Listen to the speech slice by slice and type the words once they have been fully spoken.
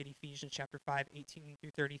at Ephesians chapter 5, 18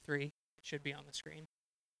 through 33. It should be on the screen.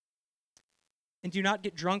 And do not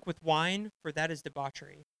get drunk with wine, for that is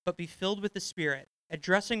debauchery, but be filled with the Spirit,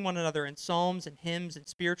 addressing one another in psalms and hymns and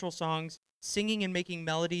spiritual songs, singing and making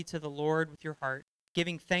melody to the Lord with your heart,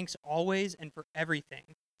 giving thanks always and for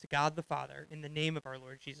everything to God the Father in the name of our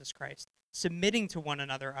Lord Jesus Christ, submitting to one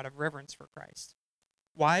another out of reverence for Christ.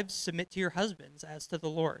 Wives, submit to your husbands as to the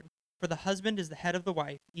Lord. For the husband is the head of the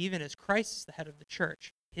wife, even as Christ is the head of the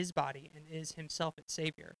church, his body, and is himself its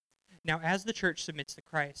Savior. Now as the church submits to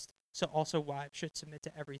Christ, so also wives should submit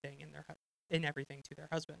to everything in everything to their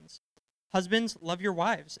husbands. Husbands, love your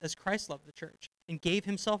wives as Christ loved the church and gave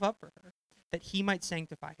himself up for her, that he might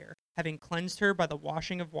sanctify her, having cleansed her by the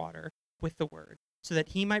washing of water with the word, so that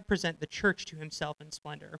he might present the church to himself in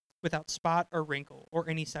splendor, without spot or wrinkle or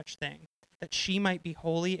any such thing, that she might be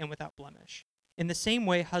holy and without blemish. In the same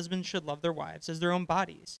way, husbands should love their wives as their own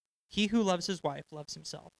bodies. He who loves his wife loves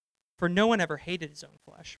himself. For no one ever hated his own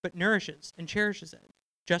flesh, but nourishes and cherishes it,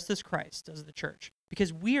 just as Christ does the church,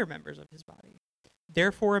 because we are members of his body.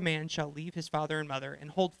 Therefore a man shall leave his father and mother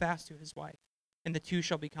and hold fast to his wife, and the two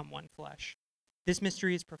shall become one flesh. This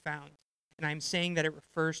mystery is profound, and I am saying that it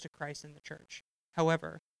refers to Christ and the church.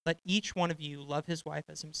 However, let each one of you love his wife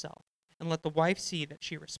as himself, and let the wife see that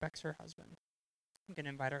she respects her husband. I'm going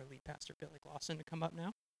to invite our lead pastor, Billy Glosson, to come up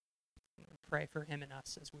now. I'm going to pray for him and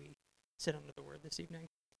us as we sit under the word this evening.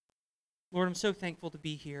 Lord, I'm so thankful to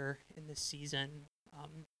be here in this season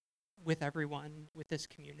with everyone, with this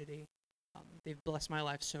community. They've blessed my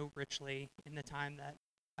life so richly in the time that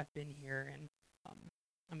I've been here, and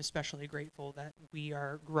I'm especially grateful that we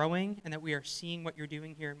are growing and that we are seeing what you're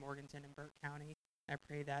doing here in Morganton and Burke County. I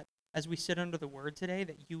pray that as we sit under the word today,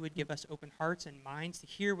 that you would give us open hearts and minds to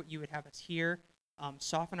hear what you would have us hear,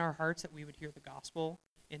 soften our hearts that we would hear the gospel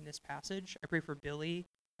in this passage. I pray for Billy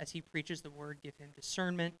as he preaches the word, give him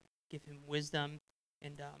discernment, give him wisdom,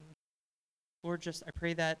 and Lord, just I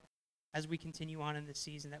pray that as we continue on in this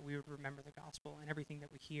season, that we would remember the gospel and everything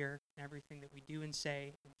that we hear and everything that we do and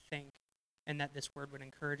say and think, and that this word would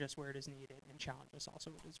encourage us where it is needed and challenge us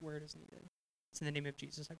also where it is needed. It's in the name of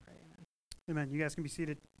Jesus I pray, amen. Amen. You guys can be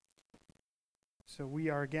seated. So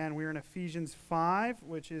we're in Ephesians 5,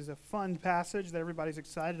 which is a fun passage that everybody's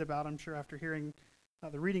excited about, I'm sure, after hearing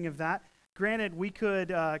the reading of that. Granted, we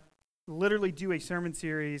could literally do a sermon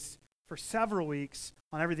series for several weeks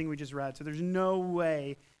on everything we just read. So there's no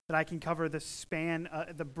way that I can cover the span,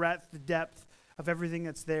 the breadth, the depth of everything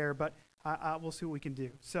that's there, but we'll see what we can do.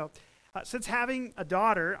 So since having a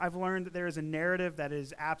daughter, I've learned that there is a narrative that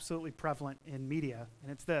is absolutely prevalent in media,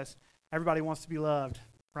 and it's this: everybody wants to be loved,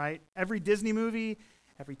 right? Every Disney movie,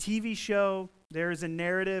 every TV show, there is a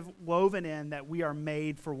narrative woven in that we are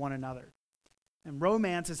made for one another. And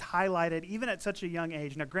romance is highlighted even at such a young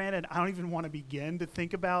age. Now, granted, I don't even want to begin to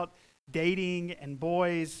think about dating and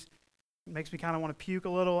boys. It makes me kind of want to puke a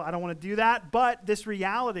little. I don't want to do that. But this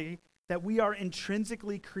reality that we are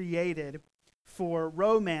intrinsically created for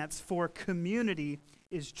romance, for community,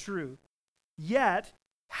 is true. Yet,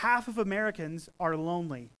 half of Americans are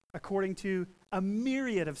lonely, according to a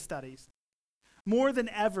myriad of studies. More than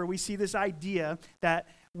ever, we see this idea that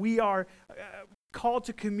we are called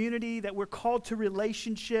to community, that we're called to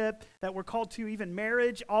relationship, that we're called to even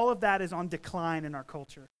marriage. All of that is on decline in our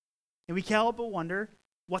culture. And we can't help but wonder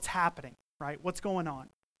what's happening, right? What's going on?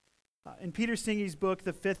 In Peter Singe's book,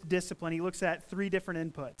 The Fifth Discipline, he looks at three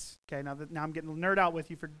different inputs. Okay, now I'm getting nerd out with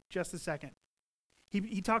you for just a second.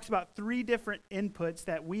 He talks about three different inputs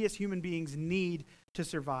that we as human beings need to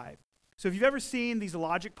survive. So if you've ever seen these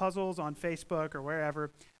logic puzzles on Facebook or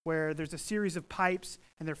wherever, where there's a series of pipes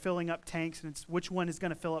and they're filling up tanks and it's which one is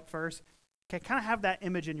going to fill up first, okay, kind of have that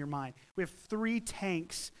image in your mind. We have three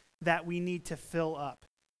tanks that we need to fill up.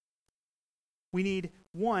 We need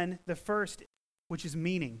one, the first, which is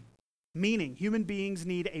meaning. Meaning. Human beings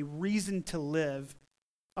need a reason to live,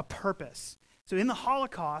 a purpose. So in the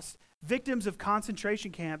Holocaust, victims of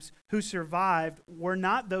concentration camps who survived were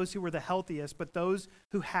not those who were the healthiest, but those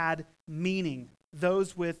who had meaning,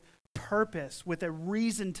 those with purpose, with a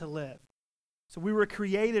reason to live. So we were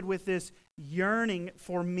created with this yearning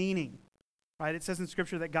for meaning, right? It says in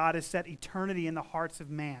Scripture that God has set eternity in the hearts of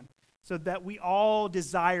man, so that we all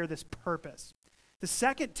desire this purpose. The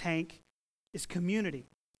second tank is community.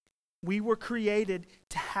 We were created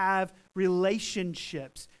to have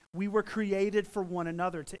relationships. We were created for one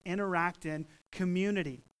another, to interact in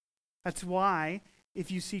community. That's why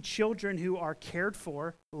if you see children who are cared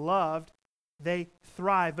for, loved, they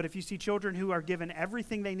thrive. But if you see children who are given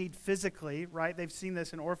everything they need physically, right? They've seen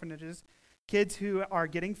this in orphanages. Kids who are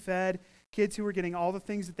getting fed, kids who are getting all the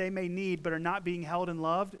things that they may need but are not being held and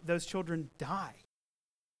loved, those children die.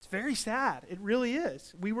 very sad. It really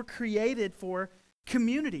is. We were created for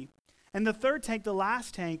community. And the third tank, the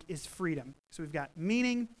last tank, is freedom. So we've got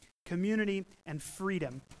meaning, community, and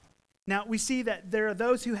freedom. Now, we see that there are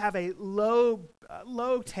those who have a low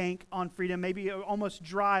tank on freedom, maybe almost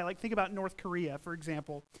dry. Like think about North Korea, for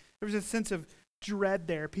example. There's a sense of dread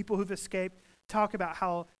there. People who've escaped talk about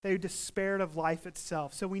how they despaired of life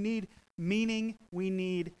itself. So we need meaning, we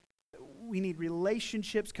need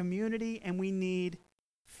relationships, community, and we need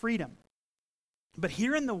freedom. But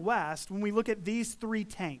here in the West, when we look at these three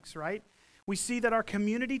tanks, right, we see that our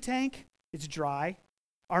community tank is dry,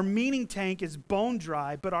 our meaning tank is bone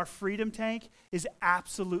dry, but our freedom tank is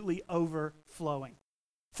absolutely overflowing.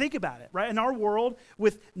 Think about it, right? In our world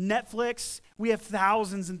with Netflix, we have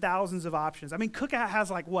thousands and thousands of options. I mean, Cookout has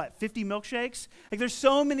 50 milkshakes? Like there's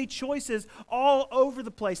so many choices all over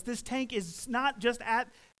the place. This tank is not just at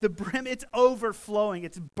the brim, it's overflowing,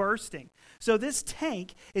 it's bursting. So this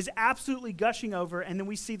tank is absolutely gushing over, and then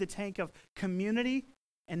we see the tank of community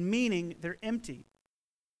and meaning, they're empty.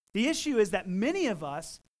 The issue is that many of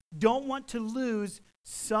us don't want to lose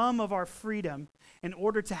some of our freedom in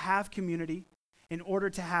order to have community, in order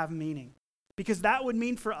to have meaning. Because that would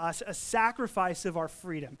mean for us a sacrifice of our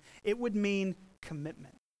freedom. It would mean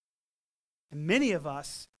commitment. And many of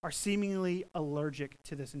us are seemingly allergic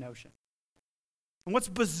to this notion. And what's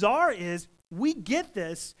bizarre is we get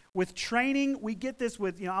this with training. We get this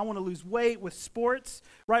with, I want to lose weight, with sports,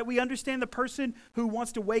 right? We understand the person who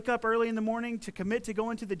wants to wake up early in the morning to commit to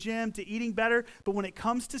going to the gym, to eating better. But when it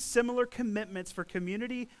comes to similar commitments for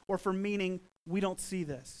community or for meaning, we don't see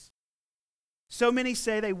this. So many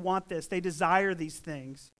say they want this. They desire these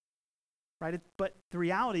things, right? But the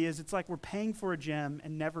reality is it's like we're paying for a gym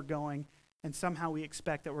and never going, and somehow we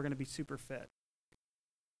expect that we're going to be super fit.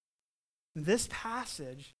 This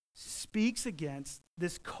passage speaks against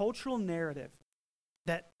this cultural narrative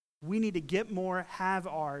that we need to get more, have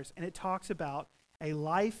ours, and it talks about a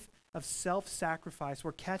life of self-sacrifice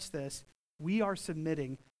where, catch this, we are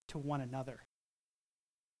submitting to one another.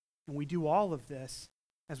 And we do all of this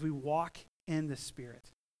as we walk in the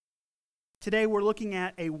Spirit. Today we're looking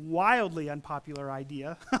at a wildly unpopular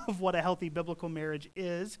idea of what a healthy biblical marriage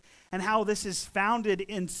is and how this is founded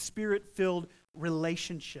in Spirit-filled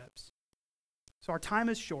relationships. So our time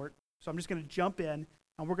is short, so I'm just going to jump in,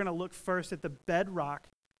 and we're going to look first at the bedrock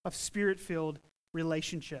of Spirit-filled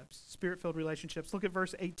relationships. Spirit-filled relationships. Look at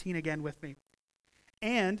verse 18 again with me.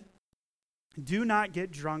 And do not get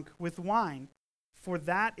drunk with wine, for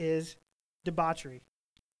that is debauchery,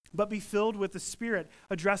 but be filled with the Spirit,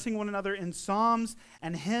 addressing one another in psalms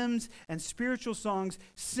and hymns and spiritual songs,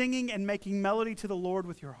 singing and making melody to the Lord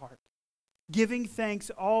with your heart, giving thanks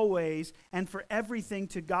always and for everything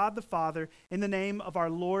to God the Father in the name of our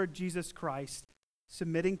Lord Jesus Christ,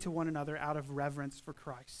 submitting to one another out of reverence for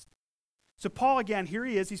Christ. So Paul, again, here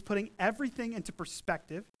he is. He's putting everything into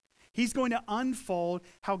perspective. He's going to unfold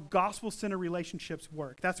how gospel-centered relationships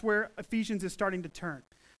work. That's where Ephesians is starting to turn.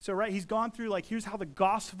 So, right, he's gone through, here's how the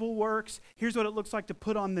gospel works. Here's what it looks like to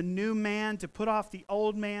put on the new man, to put off the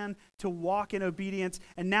old man, to walk in obedience.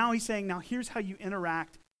 And now he's saying, now here's how you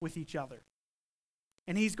interact with each other.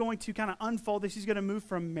 And he's going to kind of unfold this. He's going to move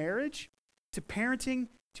from marriage to parenting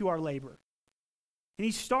to our labor. And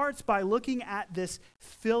he starts by looking at this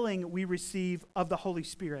filling we receive of the Holy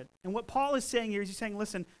Spirit. And what Paul is saying here is he's saying,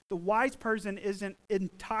 listen, the wise person isn't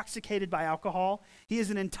intoxicated by alcohol. He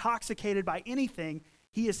isn't intoxicated by anything.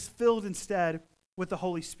 He is filled instead with the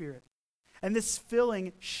Holy Spirit. And this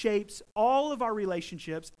filling shapes all of our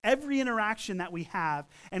relationships, every interaction that we have.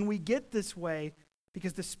 And we get this way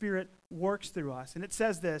because the Spirit works through us. And it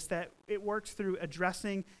says this, that it works through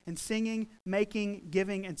addressing and singing, making,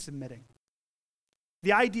 giving, and submitting.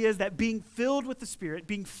 The idea is that being filled with the Spirit,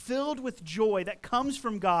 being filled with joy that comes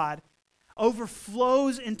from God,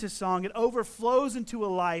 overflows into song. It overflows into a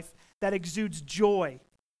life that exudes joy.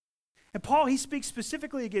 And Paul, he speaks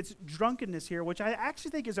specifically against drunkenness here, which I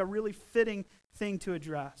actually think is a really fitting thing to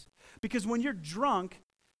address. Because when you're drunk,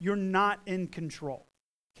 you're not in control,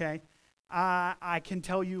 okay? I can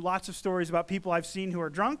tell you lots of stories about people I've seen who are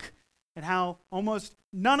drunk and how almost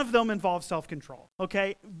none of them involve self-control,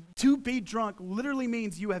 okay? To be drunk literally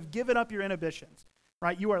means you have given up your inhibitions,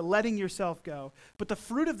 right? You are letting yourself go. But the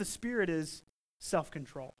fruit of the Spirit is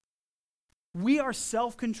self-control. We are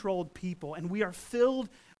self-controlled people, and we are filled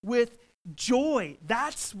with joy.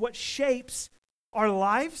 That's what shapes our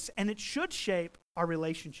lives, and it should shape our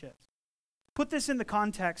relationships. Put this in the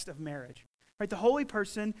context of marriage. Right? The holy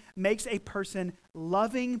person makes a person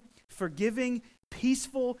loving, forgiving,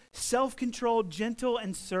 peaceful, self-controlled, gentle,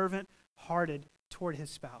 and servant-hearted toward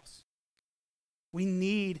his spouse. We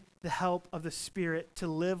need the help of the Spirit to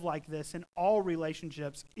live like this in all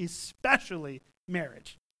relationships, especially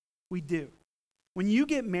marriage. We do. When you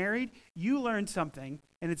get married, you learn something,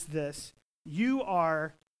 and it's this. You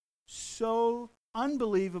are so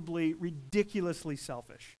unbelievably, ridiculously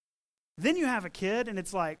selfish. Then you have a kid, and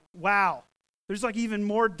it's like, wow, there's like even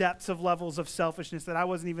more depths of levels of selfishness that I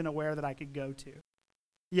wasn't even aware that I could go to.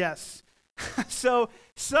 Yes.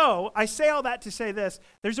 So I say all that to say this.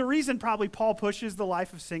 There's a reason probably Paul pushes the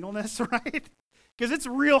life of singleness, right? Because it's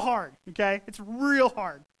real hard, okay? It's real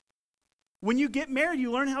hard. When you get married,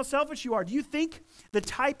 you learn how selfish you are. Do you think the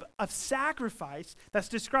type of sacrifice that's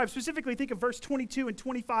described, specifically think of verse 22 and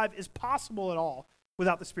 25, is possible at all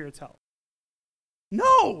without the Spirit's help?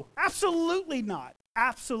 No, absolutely not.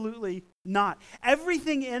 Absolutely not.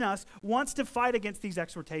 Everything in us wants to fight against these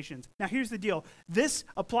exhortations. Now, here's the deal. This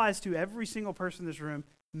applies to every single person in this room,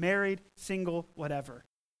 married, single, whatever.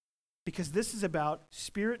 Because this is about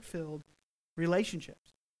Spirit-filled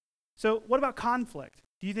relationships. So what about conflict?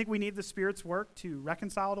 Do you think we need the Spirit's work to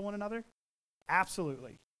reconcile to one another?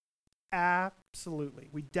 Absolutely. Absolutely.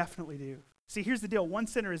 We definitely do. See, here's the deal. One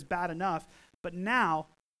sinner is bad enough, but now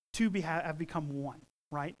two have become one,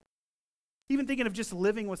 right? Even thinking of just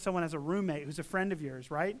living with someone as a roommate who's a friend of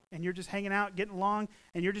yours, right? And you're just hanging out, getting along,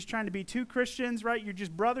 and you're just trying to be two Christians, right? You're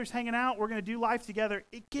just brothers hanging out. We're going to do life together.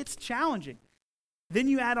 It gets challenging. Then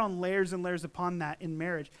you add on layers and layers upon that in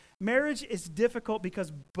marriage. Marriage is difficult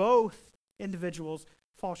because both individuals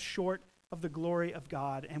fall short of the glory of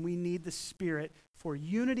God, and we need the Spirit for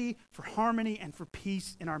unity, for harmony, and for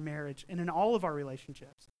peace in our marriage and in all of our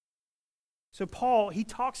relationships. So Paul, he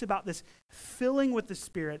talks about this filling with the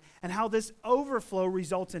Spirit and how this overflow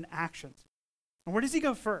results in actions. And where does he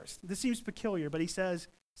go first? This seems peculiar, but he says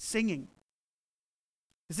singing.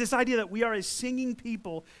 It's this idea that we are a singing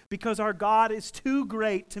people because our God is too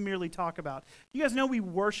great to merely talk about. You guys know we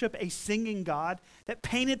worship a singing God that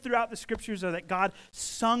painted throughout the scriptures are that God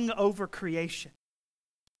sung over creation.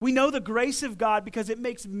 We know the grace of God because it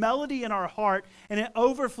makes melody in our heart and it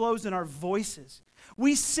overflows in our voices.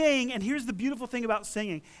 We sing, and here's the beautiful thing about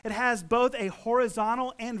singing. It has both a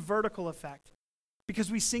horizontal and vertical effect because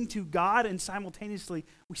we sing to God and simultaneously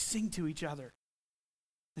we sing to each other.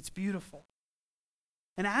 It's beautiful.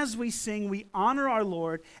 And as we sing, we honor our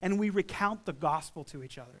Lord and we recount the gospel to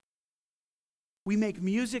each other. We make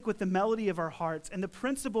music with the melody of our hearts, and the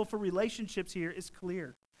principle for relationships here is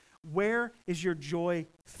clear. Where is your joy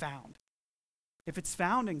found? If it's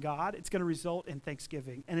found in God, it's going to result in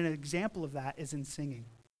thanksgiving. And an example of that is in singing.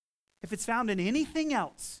 If it's found in anything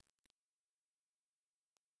else,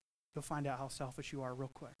 you'll find out how selfish you are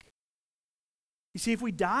real quick. You see, if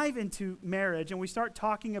we dive into marriage and we start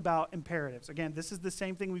talking about imperatives, again, this is the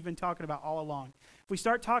same thing we've been talking about all along. If we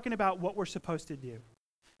start talking about what we're supposed to do,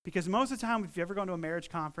 because most of the time, if you've ever gone to a marriage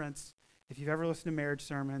conference, if you've ever listened to marriage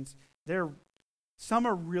sermons, some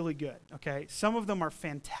are really good, okay? Some of them are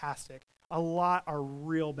fantastic. A lot are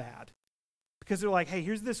real bad. Because they're like, hey,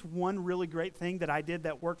 here's this one really great thing that I did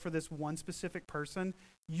that worked for this one specific person.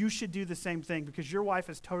 You should do the same thing because your wife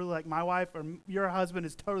is totally like my wife or your husband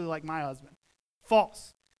is totally like my husband.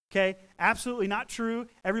 False, okay? Absolutely not true.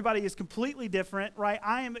 Everybody is completely different, right?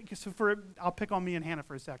 I'll pick on me and Hannah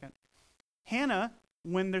for a second. Hannah,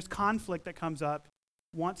 when there's conflict that comes up,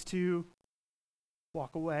 wants to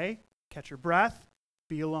walk away, catch her breath,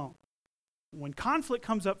 be alone. When conflict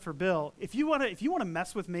comes up for Bill, if you want to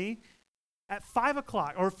mess with me, at 5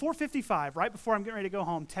 o'clock or 4:55, right before I'm getting ready to go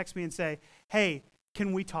home, text me and say, hey,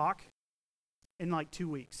 can we talk in like 2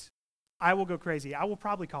 weeks? I will go crazy. I will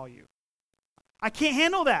probably call you. I can't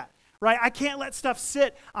handle that, right? I can't let stuff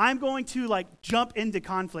sit. I'm going to jump into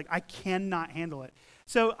conflict. I cannot handle it.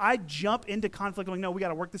 So I jump into conflict. I'm like, no, we got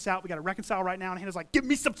to work this out. We got to reconcile right now. And Hannah's like, give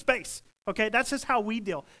me some space. Okay, that's just how we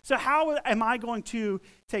deal. So how am I going to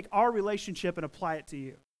take our relationship and apply it to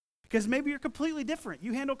you? Because maybe you're completely different.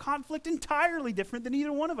 You handle conflict entirely different than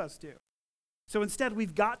either one of us do. So instead,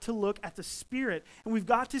 we've got to look at the Spirit, and we've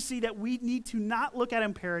got to see that we need to not look at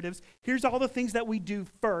imperatives. Here's all the things that we do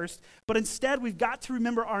first, but instead, we've got to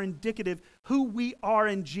remember our indicative, who we are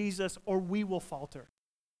in Jesus, or we will falter.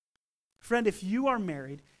 Friend, if you are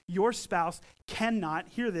married, your spouse cannot,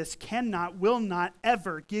 hear this, will not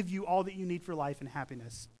ever give you all that you need for life and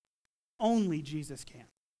happiness. Only Jesus can,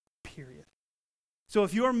 period. So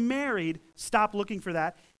if you're married, stop looking for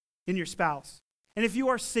that in your spouse. And if you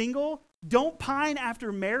are single, don't pine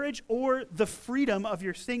after marriage or the freedom of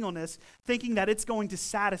your singleness, thinking that it's going to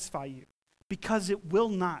satisfy you, because it will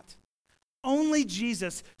not. Only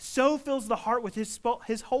Jesus so fills the heart with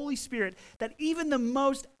his Holy Spirit that even the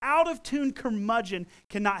most out-of-tune curmudgeon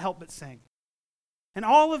cannot help but sing. And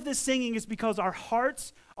all of this singing is because our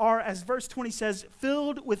hearts are, as verse 20 says,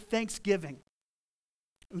 filled with thanksgiving.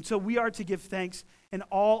 And so we are to give thanks in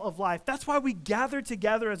all of life. That's why we gather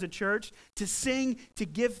together as a church to sing, to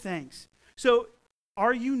give thanks. So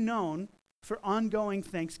are you known for ongoing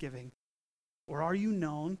thanksgiving? Or are you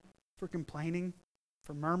known for complaining,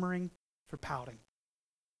 for murmuring, for pouting?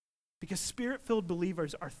 Because Spirit-filled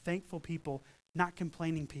believers are thankful people, not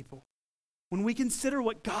complaining people. When we consider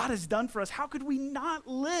what God has done for us, how could we not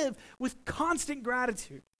live with constant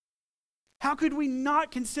gratitude? How could we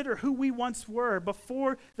not consider who we once were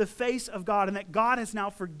before the face of God and that God has now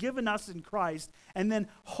forgiven us in Christ and then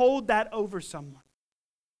hold that over someone?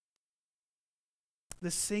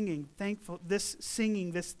 This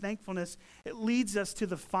thankfulness, it leads us to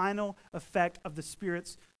the final effect of the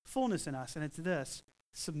Spirit's fullness in us, and it's this: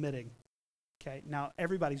 submitting. Okay, now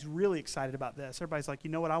everybody's really excited about this. Everybody's like, you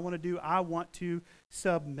know what I want to do? I want to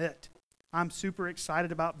submit. I'm super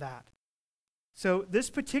excited about that. So this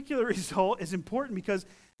particular result is important because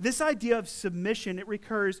this idea of submission, it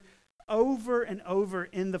recurs over and over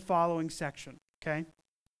in the following section, okay?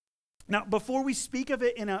 Now, before we speak of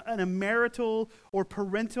it in a marital or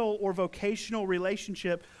parental or vocational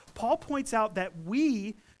relationship, Paul points out that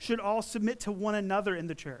we should all submit to one another in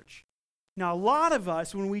the church. Now, a lot of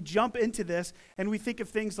us, when we jump into this and we think of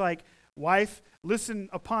things like, wife, listen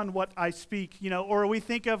upon what I speak, or we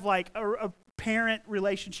think of like a parent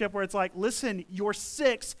relationship where it's like, listen, you're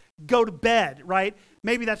 6, go to bed, right?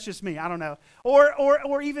 Maybe that's just me, I don't know.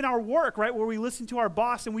 Or even our work, right, where we listen to our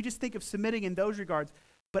boss and we just think of submitting in those regards.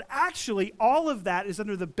 But actually, all of that is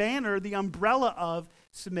under the banner, the umbrella of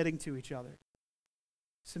submitting to each other.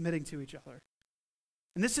 Submitting to each other.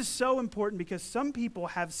 And this is so important because some people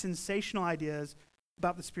have sensational ideas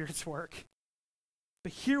about the Spirit's work.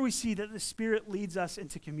 But here we see that the Spirit leads us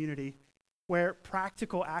into community where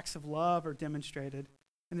practical acts of love are demonstrated,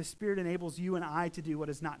 and the Spirit enables you and I to do what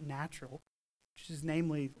is not natural, which is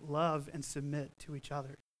namely love and submit to each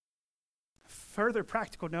other. A further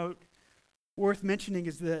practical note worth mentioning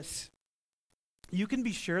is this. You can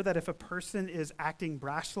be sure that if a person is acting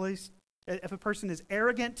brashly, if a person is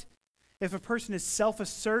arrogant, if a person is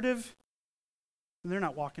self-assertive, then they're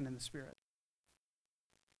not walking in the Spirit.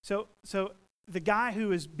 So the guy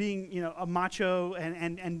who is being, a macho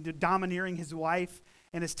and domineering his wife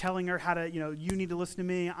and is telling her how to, you need to listen to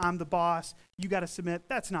me, I'm the boss, you got to submit,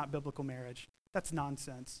 that's not biblical marriage. That's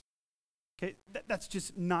nonsense. Okay, that's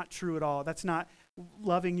just not true at all. That's not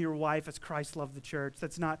loving your wife as Christ loved the church.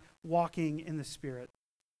 That's not walking in the Spirit.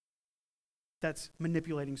 That's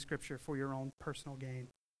manipulating Scripture for your own personal gain.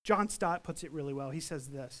 John Stott puts it really well. He says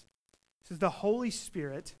this. He says, the Holy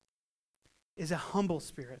Spirit is a humble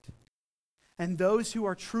spirit, and those who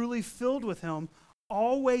are truly filled with him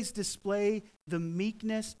always display the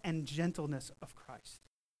meekness and gentleness of Christ.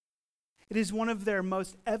 It is one of their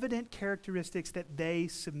most evident characteristics that they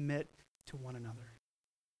submit to one another.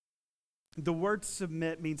 The word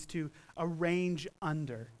submit means to arrange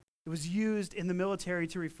under. It was used in the military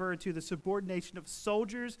to refer to the subordination of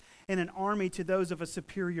soldiers in an army to those of a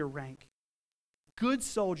superior rank. Good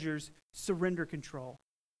soldiers surrender control.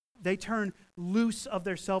 They turn loose of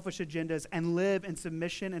their selfish agendas and live in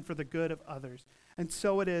submission and for the good of others. And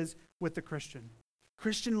so it is with the Christian.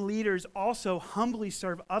 Christian leaders also humbly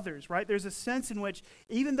serve others, right? There's a sense in which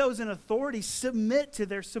even those in authority submit to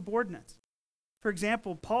their subordinates. For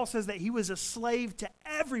example, Paul says that he was a slave to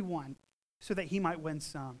everyone so that he might win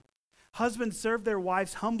some. Husbands serve their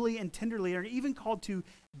wives humbly and tenderly, and are even called to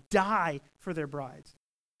die for their brides.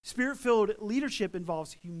 Spirit-filled leadership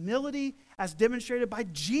involves humility as demonstrated by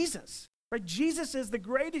Jesus. Right? Jesus is the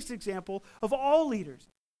greatest example of all leaders.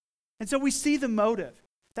 And so we see the motive,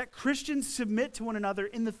 that Christians submit to one another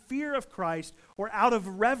in the fear of Christ or out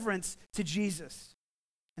of reverence to Jesus.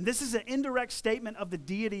 And this is an indirect statement of the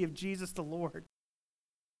deity of Jesus the Lord.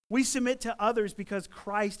 We submit to others because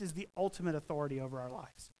Christ is the ultimate authority over our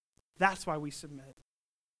lives. That's why we submit.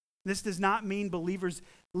 This does not mean believers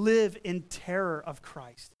live in terror of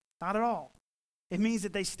Christ. Not at all. It means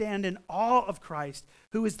that they stand in awe of Christ,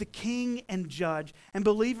 who is the King and Judge. And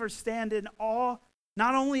believers stand in awe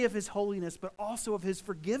not only of his holiness, but also of his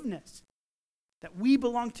forgiveness. That we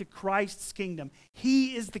belong to Christ's kingdom.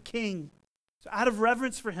 He is the King. So out of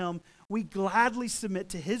reverence for him, we gladly submit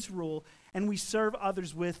to his rule and we serve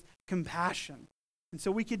others with compassion. And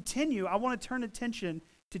so we continue. I want to turn attention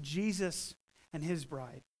to Jesus and his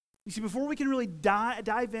bride. You see, before we can really dive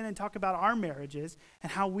in and talk about our marriages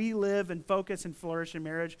and how we live and focus and flourish in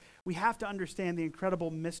marriage, we have to understand the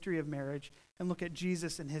incredible mystery of marriage and look at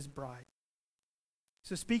Jesus and his bride.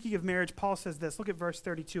 So speaking of marriage, Paul says this. Look at verse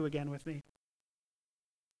 32 again with me.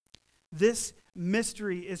 This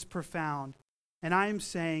mystery is profound, and I am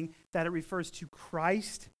saying that it refers to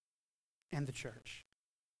Christ and the church.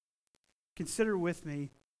 Consider with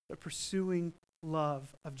me the pursuing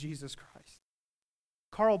love of Jesus Christ.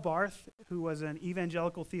 Karl Barth, who was an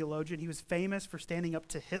evangelical theologian, he was famous for standing up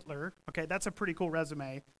to Hitler. Okay, that's a pretty cool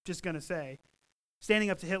resume, just going to say. Standing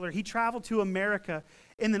up to Hitler. He traveled to America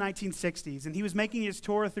in the 1960s, and he was making his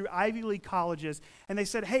tour through Ivy League colleges. And they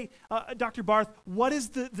said, hey, Dr. Barth, what is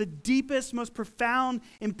the deepest, most profound,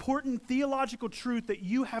 important theological truth that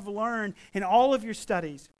you have learned in all of your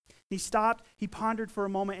studies? He stopped, he pondered for a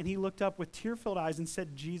moment, and he looked up with tear-filled eyes and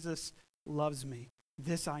said, Jesus loves me.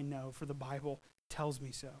 This I know, for the Bible tells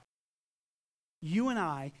me so. You and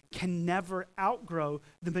I can never outgrow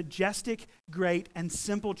the majestic, great, and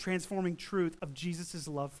simple transforming truth of Jesus'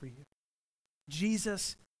 love for you.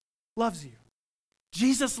 Jesus loves you.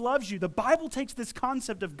 Jesus loves you. The Bible takes this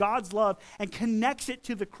concept of God's love and connects it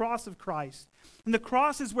to the cross of Christ. And the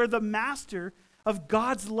cross is where the master of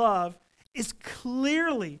God's love is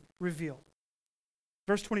clearly revealed.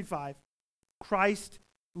 Verse 25, Christ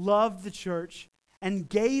loved the church and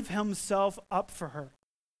gave himself up for her.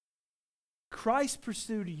 Christ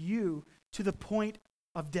pursued you to the point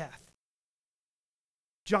of death.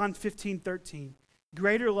 John 15:13.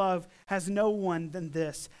 Greater love has no one than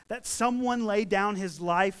this, that someone lay down his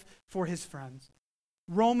life for his friends.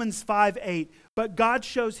 Romans 5:8. But God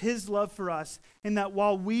shows his love for us in that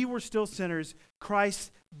while we were still sinners,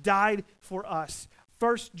 Christ died for us.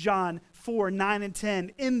 1 John 4:9 and 10.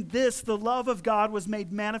 In this, the love of God was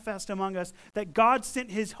made manifest among us, that God sent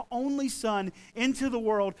his only Son into the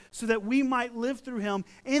world so that we might live through him.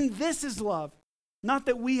 In this is love. Not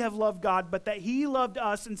that we have loved God, but that he loved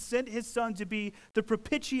us and sent his Son to be the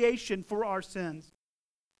propitiation for our sins.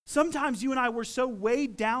 Sometimes you and I were so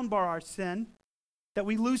weighed down by our sin that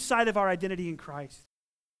we lose sight of our identity in Christ.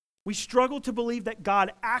 We struggle to believe that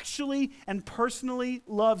God actually and personally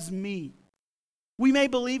loves me. We may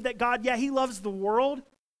believe that God, he loves the world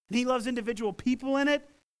and he loves individual people in it,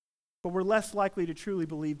 but we're less likely to truly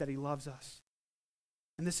believe that he loves us.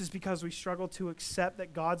 And this is because we struggle to accept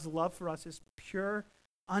that God's love for us is pure,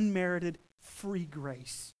 unmerited, free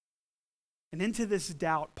grace. And into this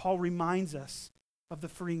doubt, Paul reminds us of the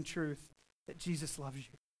freeing truth that Jesus loves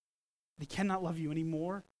you. He cannot love you any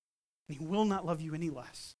more, and he will not love you any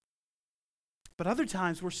less. But other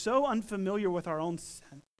times, we're so unfamiliar with our own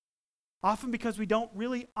sin. Often because we don't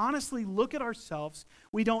really honestly look at ourselves,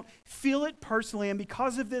 we don't feel it personally, and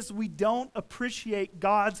because of this, we don't appreciate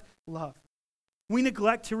God's love. We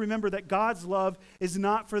neglect to remember that God's love is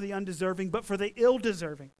not for the undeserving, but for the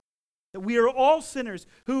ill-deserving. That we are all sinners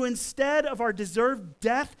who instead of our deserved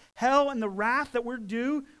death, hell, and the wrath that we're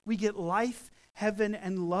due, we get life, heaven,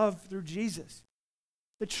 and love through Jesus.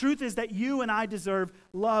 The truth is that you and I deserve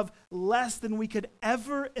love less than we could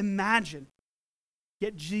ever imagine.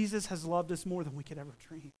 Yet Jesus has loved us more than we could ever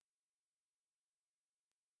dream.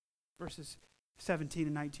 Verses 17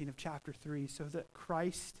 and 19 of chapter 3, so that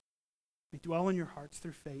Christ may dwell in your hearts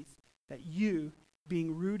through faith, that you,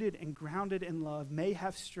 being rooted and grounded in love, may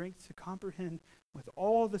have strength to comprehend with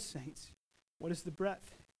all the saints what is the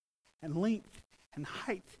breadth and length and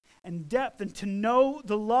height and depth, and to know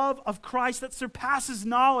the love of Christ that surpasses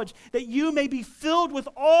knowledge, that you may be filled with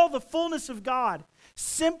all the fullness of God.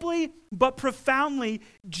 Simply but profoundly,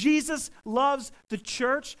 Jesus loves the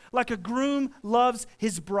church like a groom loves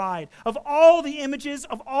his bride. Of all the images,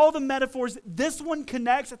 of all the metaphors, this one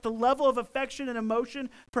connects at the level of affection and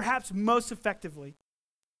emotion perhaps most effectively.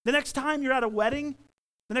 The next time you're at a wedding,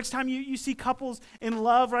 the next time you see couples in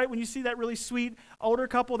love, right? When you see that really sweet older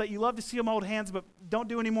couple that you love to see them hold hands, but don't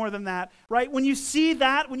do any more than that, right? When you see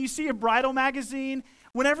that, when you see a bridal magazine,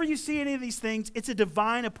 whenever you see any of these things, it's a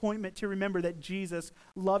divine appointment to remember that Jesus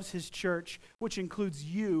loves his church, which includes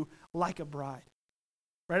you like a bride,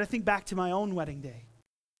 right? I think back to my own wedding day.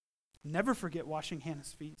 Never forget washing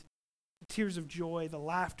Hannah's feet. The tears of joy, the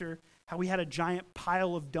laughter, how we had a giant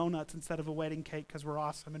pile of donuts instead of a wedding cake because we're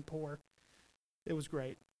awesome and poor. It was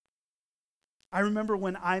great. I remember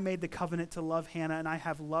when I made the covenant to love Hannah, and I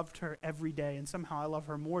have loved her every day, and somehow I love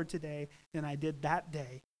her more today than I did that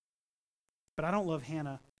day. But I don't love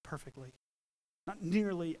Hannah perfectly. Not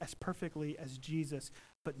nearly as perfectly as Jesus,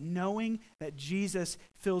 but knowing that Jesus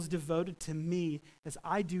feels devoted to me as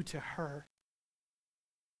I do to her,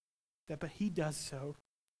 but he does so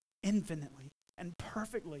infinitely and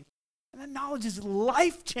perfectly. And that knowledge is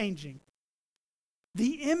life-changing.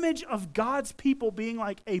 The image of God's people being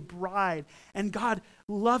like a bride and God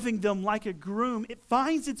loving them like a groom, it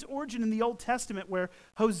finds its origin in the Old Testament where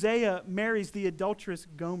Hosea marries the adulterous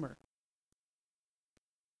Gomer.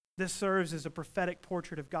 This serves as a prophetic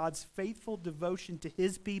portrait of God's faithful devotion to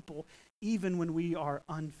his people, even when we are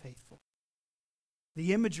unfaithful.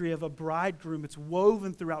 The imagery of a bridegroom, it's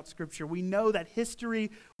woven throughout Scripture. We know that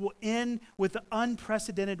history will end with an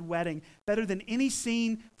unprecedented wedding, better than any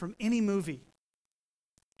scene from any movie.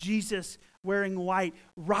 Jesus, wearing white,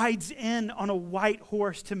 rides in on a white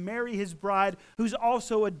horse to marry his bride, who's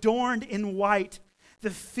also adorned in white. The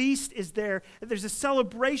feast is there. There's a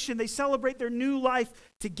celebration. They celebrate their new life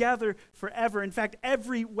together forever. In fact,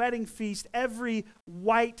 every wedding feast, every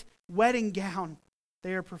white wedding gown,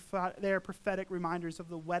 they are prophetic reminders of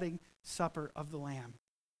the wedding supper of the Lamb.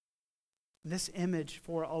 This image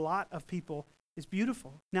for a lot of people is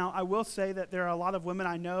beautiful. Now, I will say that there are a lot of women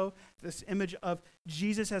I know, this image of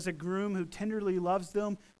Jesus as a groom who tenderly loves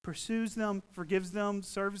them, pursues them, forgives them,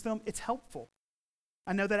 serves them, it's helpful.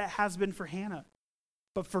 I know that it has been for Hannah.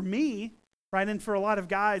 But for me, right, and for a lot of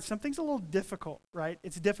guys, something's a little difficult, right?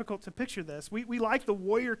 It's difficult to picture this. We like the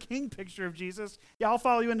warrior king picture of Jesus. Yeah, I'll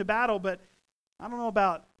follow you into battle, but I don't know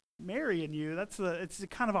about marrying you. It's a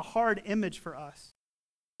kind of a hard image for us.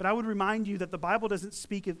 But I would remind you that the Bible doesn't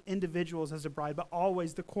speak of individuals as a bride, but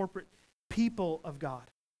always the corporate people of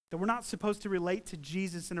God. That we're not supposed to relate to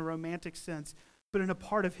Jesus in a romantic sense, but in a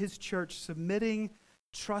part of his church, submitting,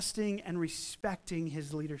 trusting, and respecting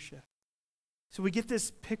his leadership. So we get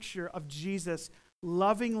this picture of Jesus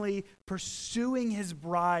lovingly pursuing his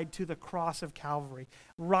bride to the cross of Calvary,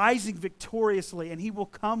 rising victoriously, and he will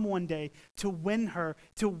come one day to win her,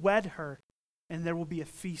 to wed her, and there will be a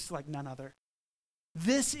feast like none other.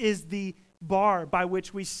 This is the bar by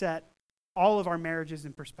which we set all of our marriages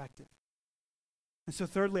in perspective. And so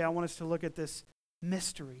thirdly, I want us to look at this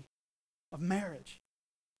mystery of marriage.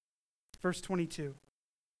 Verse 22,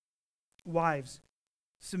 wives,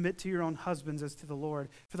 submit to your own husbands as to the Lord.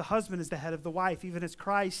 For the husband is the head of the wife, even as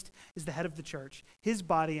Christ is the head of the church, his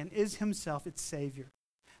body, and is himself its Savior.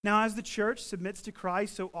 Now, as the church submits to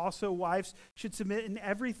Christ, so also wives should submit in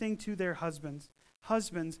everything to their husbands.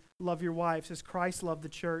 Husbands, love your wives as Christ loved the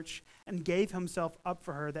church and gave himself up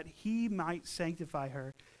for her, that he might sanctify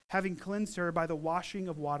her, having cleansed her by the washing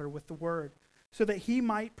of water with the word, so that he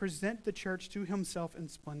might present the church to himself in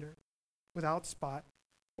splendor, without spot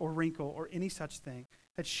or wrinkle or any such thing,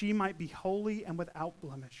 that she might be holy and without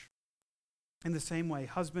blemish. In the same way,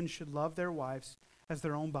 husbands should love their wives as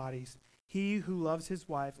their own bodies. He who loves his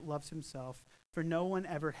wife loves himself, for no one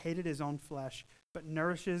ever hated his own flesh, but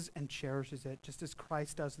nourishes and cherishes it, just as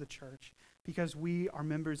Christ does the church, because we are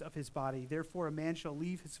members of his body. Therefore, a man shall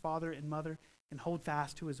leave his father and mother and hold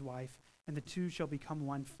fast to his wife, and the two shall become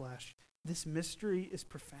one flesh. This mystery is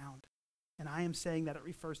profound, and I am saying that it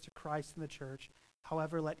refers to Christ and the church.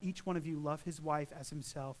 However, let each one of you love his wife as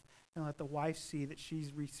himself, and let the wife see that she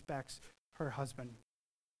respects her husband.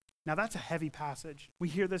 Now, that's a heavy passage. We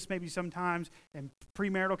hear this maybe sometimes in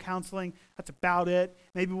premarital counseling. That's about it.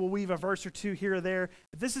 Maybe we'll weave a verse or two here or there.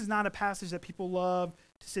 But this is not a passage that people love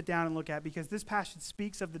to sit down and look at, because this passage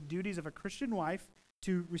speaks of the duties of a Christian wife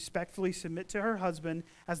to respectfully submit to her husband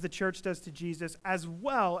as the church does to Jesus, as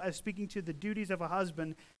well as speaking to the duties of a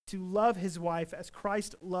husband to love his wife as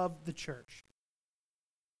Christ loved the church.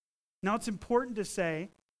 Now, it's important to say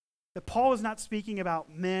that Paul is not speaking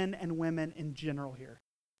about men and women in general here.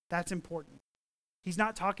 That's important. He's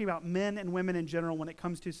not talking about men and women in general when it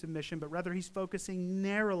comes to submission, but rather he's focusing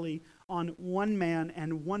narrowly on one man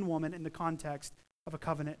and one woman in the context of a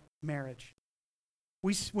covenant marriage.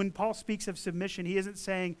 When Paul speaks of submission, he isn't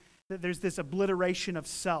saying that there's this obliteration of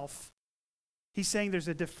self. He's saying there's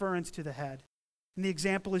a deference to the head. And the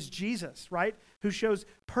example is Jesus, right? Who shows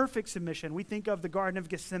perfect submission. We think of the Garden of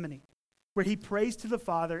Gethsemane, where he prays to the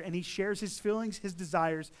Father and he shares his feelings, his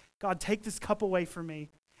desires. God, take this cup away from me.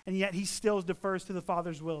 And yet he still defers to the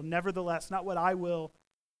Father's will. Nevertheless, not what I will,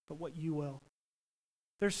 but what you will.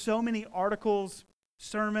 There's so many articles,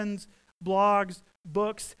 sermons, blogs,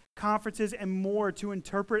 books, conferences, and more to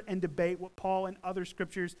interpret and debate what Paul and other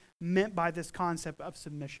scriptures meant by this concept of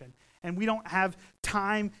submission. And we don't have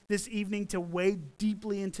time this evening to wade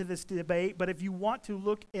deeply into this debate, but if you want to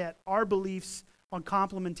look at our beliefs on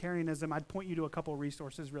complementarianism, I'd point you to a couple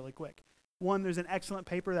resources really quick. One, there's an excellent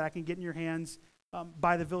paper that I can get in your hands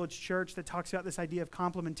by the Village Church that talks about this idea of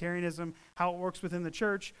complementarianism, how it works within the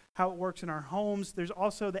church, how it works in our homes. There's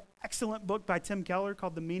also the excellent book by Tim Keller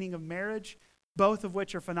called The Meaning of Marriage, both of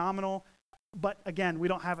which are phenomenal. But again, we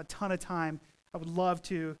don't have a ton of time. I would love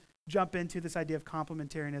to jump into this idea of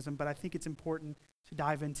complementarianism, but I think it's important to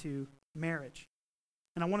dive into marriage.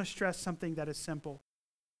 And I want to stress something that is simple.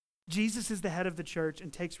 Jesus is the head of the church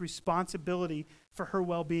and takes responsibility for her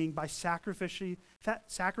well-being by sacrificially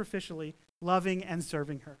loving and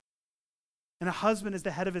serving her. And a husband is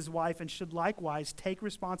the head of his wife and should likewise take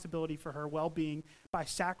responsibility for her well-being by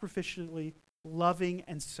sacrificially loving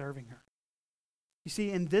and serving her. You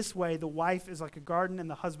see, in this way, the wife is like a garden and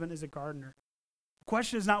the husband is a gardener. The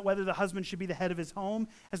question is not whether the husband should be the head of his home,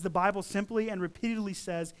 as the Bible simply and repeatedly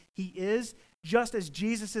says he is, just as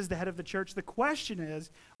Jesus is the head of the church. The question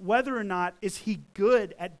is whether or not is he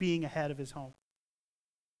good at being a head of his home.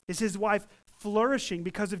 Is his wife flourishing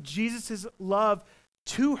because of Jesus' love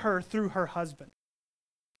to her through her husband?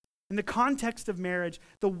 In the context of marriage,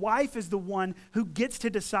 the wife is the one who gets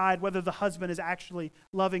to decide whether the husband is actually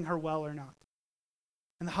loving her well or not.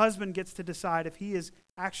 And the husband gets to decide if he is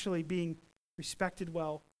actually being respected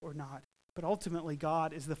well or not. But ultimately,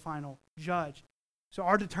 God is the final judge. So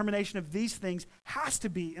our determination of these things has to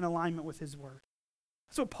be in alignment with his word.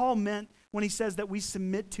 That's what Paul meant when he says that we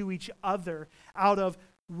submit to each other out of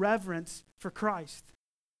reverence for Christ.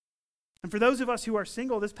 And for those of us who are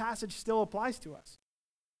single, this passage still applies to us.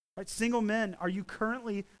 Right? Single men, are you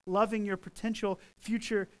currently loving your potential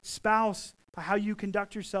future spouse by how you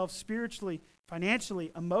conduct yourself spiritually,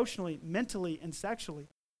 financially, emotionally, mentally, and sexually?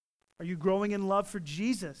 Are you growing in love for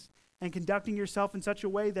Jesus and conducting yourself in such a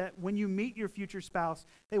way that when you meet your future spouse,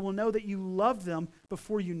 they will know that you loved them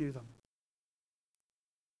before you knew them?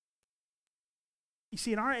 You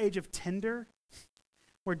see, in our age of Tinder,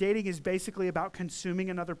 where dating is basically about consuming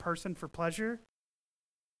another person for pleasure,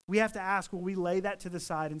 we have to ask, will we lay that to the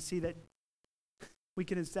side and see that we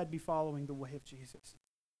can instead be following the way of Jesus?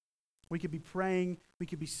 We could be praying, we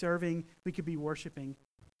could be serving, we could be worshiping.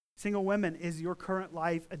 Single women, is your current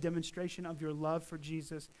life a demonstration of your love for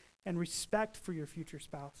Jesus and respect for your future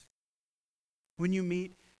spouse? When you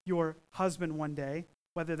meet your husband one day,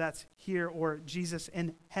 whether that's here or Jesus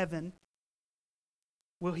in heaven,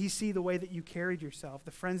 will he see the way that you carried yourself,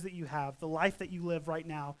 the friends that you have, the life that you live right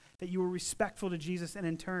now, that you were respectful to Jesus and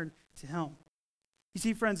in turn to him? You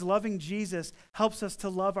see, friends, loving Jesus helps us to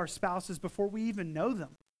love our spouses before we even know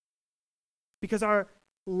them. Because our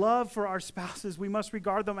love for our spouses, we must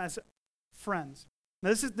regard them as friends.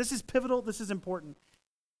 Now, this is pivotal. This is important.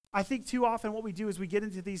 I think too often what we do is we get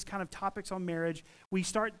into these kind of topics on marriage. We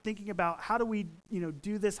start thinking about how do we,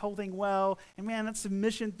 do this whole thing well? And man, that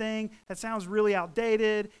submission thing, that sounds really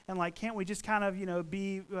outdated. And like, can't we just kind of,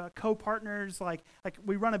 be co-partners? Like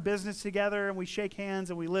we run a business together and we shake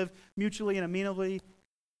hands and we live mutually and amenably.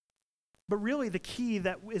 But really the key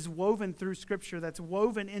that is woven through Scripture, that's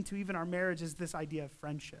woven into even our marriage, is this idea of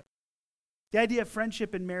friendship. The idea of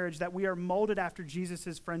friendship in marriage, that we are molded after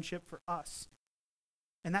Jesus' friendship for us.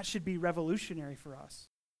 And that should be revolutionary for us.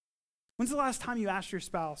 When's the last time you asked your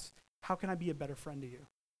spouse, how can I be a better friend to you?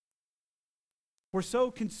 We're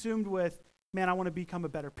so consumed with, man, I want to become a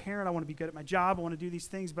better parent, I want to be good at my job, I want to do these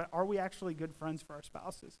things, but are we actually good friends for our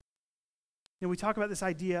spouses? We talk about this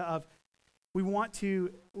idea of we want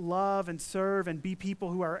to love and serve and be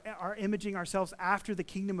people who are imaging ourselves after the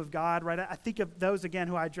kingdom of God, right? I think of those, again,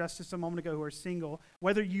 who I addressed just a moment ago who are single.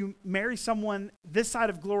 Whether you marry someone this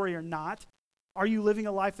side of glory or not, are you living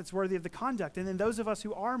a life that's worthy of the conduct? And then those of us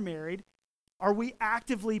who are married, are we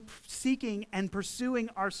actively seeking and pursuing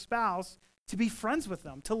our spouse to be friends with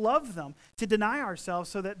them, to love them, to deny ourselves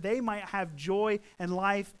so that they might have joy and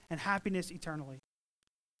life and happiness eternally?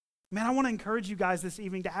 Man, I want to encourage you guys this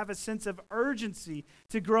evening to have a sense of urgency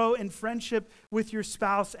to grow in friendship with your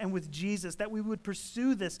spouse and with Jesus, that we would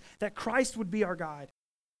pursue this, that Christ would be our guide.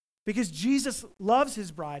 Because Jesus loves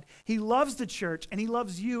his bride, he loves the church, and he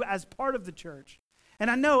loves you as part of the church. And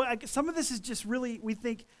I know some of this is just really, we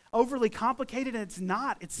think, overly complicated, and it's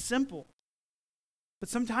not. It's simple. But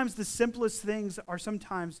sometimes the simplest things are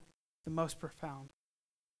sometimes the most profound.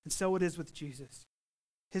 And so it is with Jesus.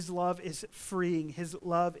 His love is freeing. His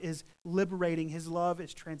love is liberating. His love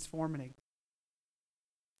is transforming.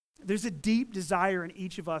 There's a deep desire in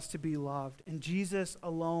each of us to be loved, and Jesus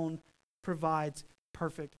alone provides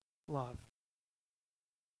perfect love.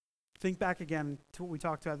 Think back again to what we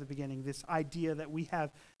talked about at the beginning, this idea that we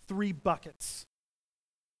have 3 buckets.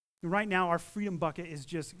 Right now, our freedom bucket is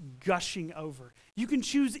just gushing over. You can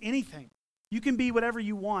choose anything. You can be whatever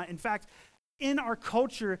you want. In fact, in our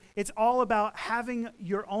culture, it's all about having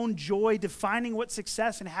your own joy, defining what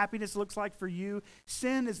success and happiness looks like for you.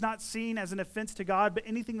 Sin is not seen as an offense to God, but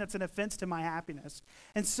anything that's an offense to my happiness.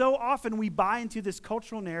 And so often we buy into this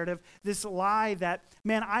cultural narrative, this lie that,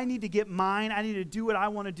 man, I need to get mine. I need to do what I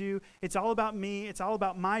want to do. It's all about me. It's all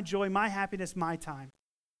about my joy, my happiness, my time.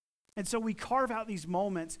 And so we carve out these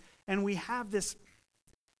moments, and we have this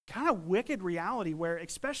kind of wicked reality where,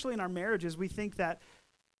 especially in our marriages, we think that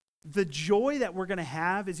The joy that we're going to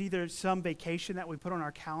have is either some vacation that we put on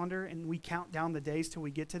our calendar and we count down the days till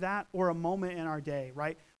we get to that, or a moment in our day,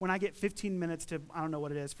 right? When I get 15 minutes to, I don't know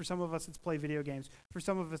what it is. For some of us, it's play video games. For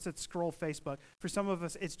some of us, it's scroll Facebook. For some of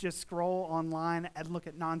us, it's just scroll online and look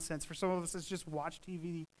at nonsense. For some of us, it's just watch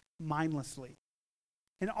TV mindlessly.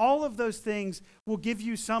 And all of those things will give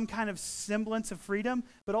you some kind of semblance of freedom,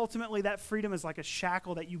 but ultimately that freedom is like a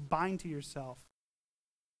shackle that you bind to yourself.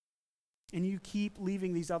 And you keep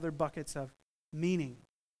leaving these other buckets of meaning,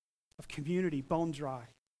 of community, bone dry.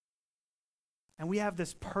 And we have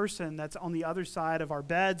this person that's on the other side of our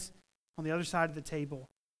beds, on the other side of the table.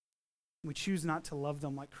 We choose not to love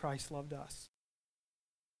them like Christ loved us.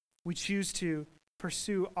 We choose to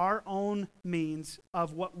pursue our own means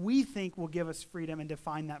of what we think will give us freedom and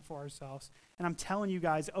define that for ourselves. And I'm telling you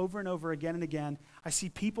guys, over and over again and again, I see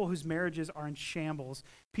people whose marriages are in shambles,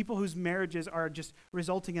 people whose marriages are just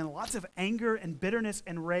resulting in lots of anger and bitterness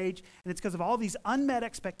and rage, and it's because of all these unmet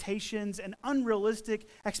expectations and unrealistic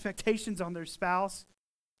expectations on their spouse.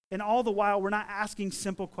 And all the while, we're not asking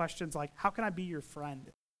simple questions like, how can I be your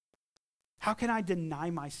friend? How can I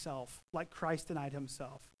deny myself like Christ denied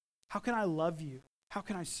himself? How can I love you? How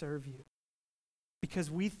can I serve you? Because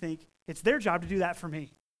we think it's their job to do that for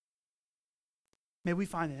me. May we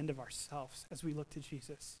find the end of ourselves as we look to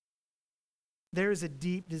Jesus. There is a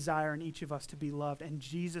deep desire in each of us to be loved, and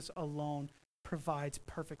Jesus alone provides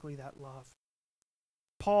perfectly that love.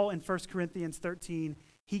 Paul in 1 Corinthians 13,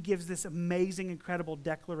 he gives this amazing, incredible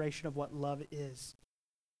declaration of what love is.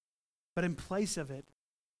 But in place of it,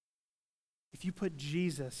 if you put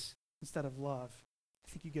Jesus instead of love, I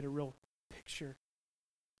think you get a real picture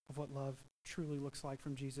of what love truly looks like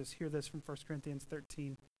from Jesus. Hear this from 1 Corinthians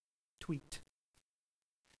 13, tweaked.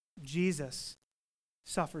 Jesus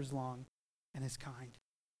suffers long and is kind.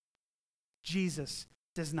 Jesus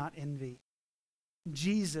does not envy.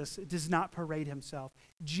 Jesus does not parade himself.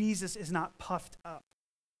 Jesus is not puffed up.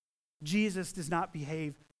 Jesus does not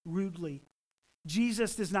behave rudely.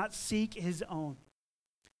 Jesus does not seek his own.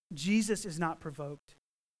 Jesus is not provoked.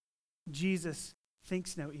 Jesus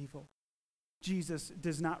thinks no evil. Jesus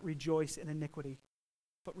does not rejoice in iniquity,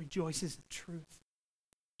 but rejoices in truth.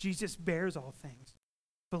 Jesus bears all things,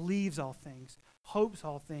 believes all things, hopes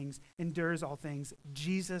all things, endures all things.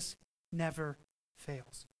 Jesus never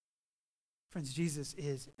fails. Friends, Jesus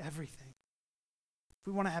is everything. If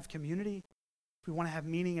we want to have community, if we want to have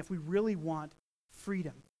meaning, if we really want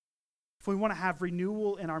freedom, if we want to have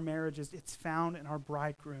renewal in our marriages, it's found in our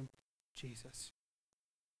bridegroom, Jesus.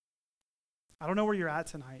 I don't know where you're at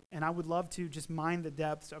tonight, and I would love to just mine the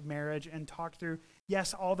depths of marriage and talk through,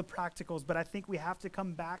 yes, all the practicals, but I think we have to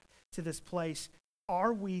come back to this place.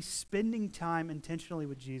 Are we spending time intentionally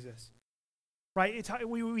with Jesus? Right?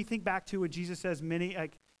 We think back to what Jesus says,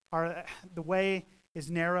 the way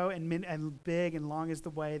is narrow and big and long is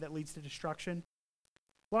the way that leads to destruction.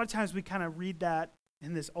 A lot of times we kind of read that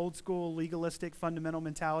in this old school, legalistic, fundamental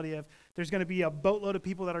mentality of there's going to be a boatload of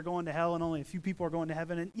people that are going to hell and only a few people are going to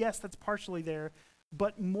heaven. And yes, that's partially there.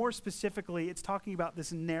 But more specifically, it's talking about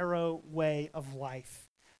this narrow way of life.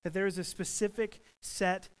 That there is a specific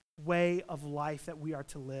set way of life that we are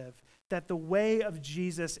to live. That the way of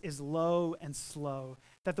Jesus is low and slow.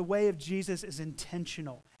 That the way of Jesus is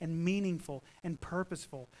intentional and meaningful and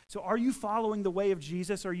purposeful. So are you following the way of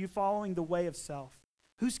Jesus or are you following the way of self?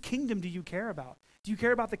 Whose kingdom do you care about? Do you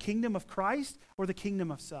care about the kingdom of Christ or the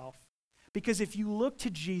kingdom of self? Because if you look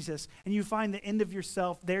to Jesus and you find the end of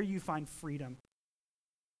yourself, there you find freedom.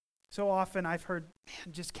 So often I've heard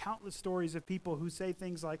just countless stories of people who say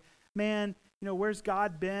things like, man, where's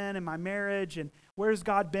God been in my marriage? And where's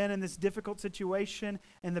God been in this difficult situation?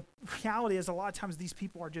 And the reality is a lot of times these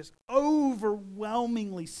people are just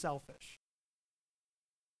overwhelmingly selfish.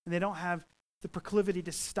 And they don't have the proclivity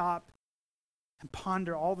to stop and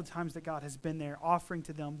ponder all the times that God has been there, offering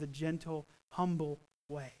to them the gentle, humble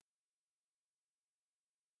way.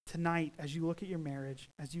 Tonight, as you look at your marriage,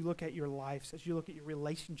 as you look at your lives, as you look at your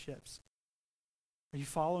relationships, are you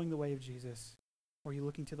following the way of Jesus, or are you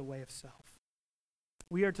looking to the way of self?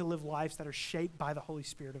 We are to live lives that are shaped by the Holy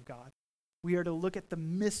Spirit of God. We are to look at the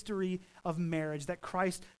mystery of marriage, that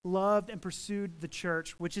Christ loved and pursued the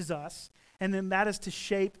church, which is us, and then that is to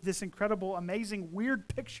shape this incredible, amazing, weird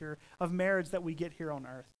picture of marriage that we get here on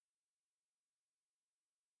earth.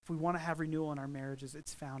 If we want to have renewal in our marriages,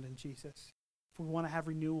 it's found in Jesus. If we want to have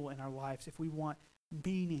renewal in our lives, if we want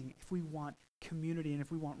meaning, if we want community, and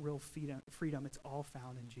if we want real freedom, it's all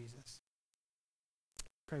found in Jesus.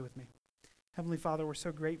 Pray with me. Heavenly Father, we're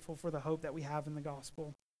so grateful for the hope that we have in the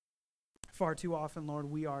gospel. Far too often, Lord,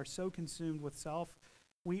 we are so consumed with self.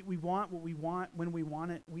 We want what we want when we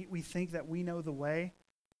want it. We think that we know the way.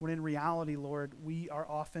 when in reality, Lord, we are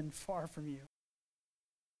often far from you.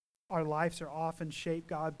 Our lives are often shaped,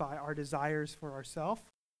 God, by our desires for ourselves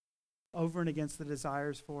over and against the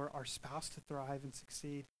desires for our spouse to thrive and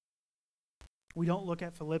succeed. We don't look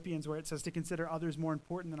at Philippians where it says to consider others more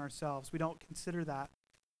important than ourselves. We don't consider that.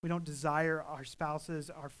 We don't desire our spouses,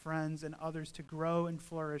 our friends, and others to grow and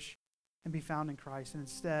flourish and be found in Christ. And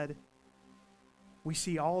instead, we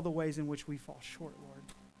see all the ways in which we fall short, Lord.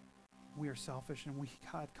 We are selfish, and we,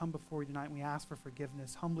 God, come before you tonight and we ask for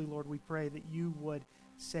forgiveness. Humbly, Lord, we pray that you would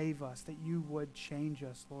save us, that you would change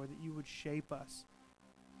us, Lord, that you would shape us.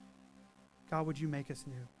 God, would you make us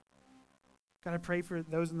new? God, I pray for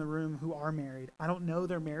those in the room who are married. I don't know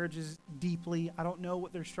their marriages deeply. I don't know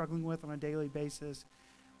what they're struggling with on a daily basis,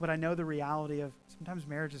 but I know the reality of sometimes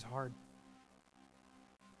marriage is hard.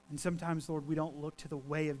 And sometimes, Lord, we don't look to the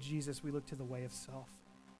way of Jesus, we look to the way of self.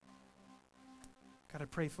 God, I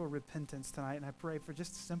pray for repentance tonight, and I pray for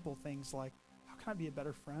just simple things like, how can I be a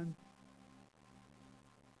better friend?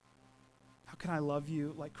 How can I love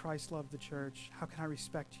you like Christ loved the church? How can I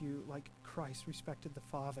respect you like Christ respected the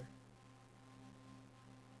Father?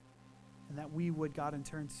 And that we would, God, in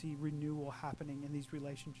turn see renewal happening in these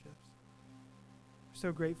relationships. We're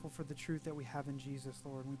so grateful for the truth that we have in Jesus,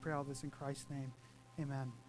 Lord. And we pray all this in Christ's name. Amen.